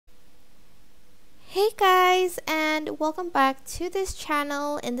Hey guys, and welcome back to this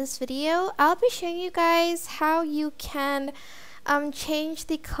channel. In this video I'll be showing you guys how you can change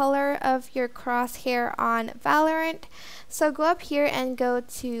the color of your crosshair on Valorant. So go up here and go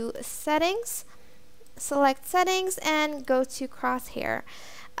to settings, select settings and go to crosshair,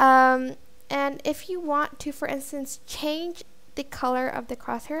 and if you want to, for instance, change the color of the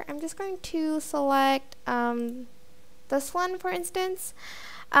crosshair, I'm just going to select this one, for instance.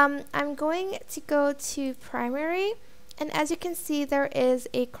 I'm going to go to primary, and as you can see there is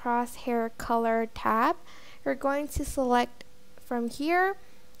a crosshair color tab. You're going to select from here.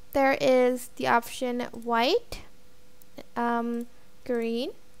 There is the option white, green,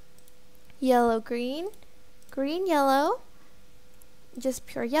 yellow, green, green, yellow, just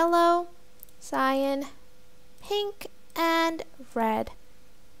pure yellow, cyan, pink, and red.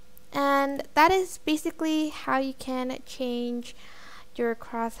 And that is basically how you can change your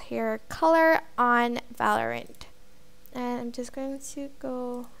crosshair color on Valorant. And I'm just going to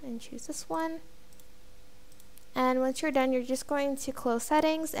go and choose this one, and once you're done you're just going to close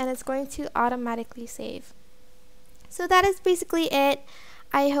settings and it's going to automatically save. So that is basically it.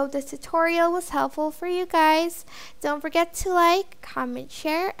 I hope this tutorial was helpful for you guys. Don't forget to like, comment,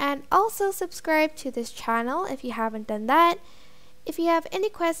 share, and also subscribe to this channel if you haven't done that. If you have any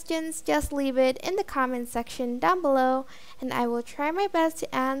questions, just leave it in the comment section down below and I will try my best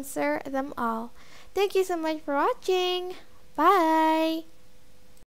to answer them all. Thank you so much for watching. Bye!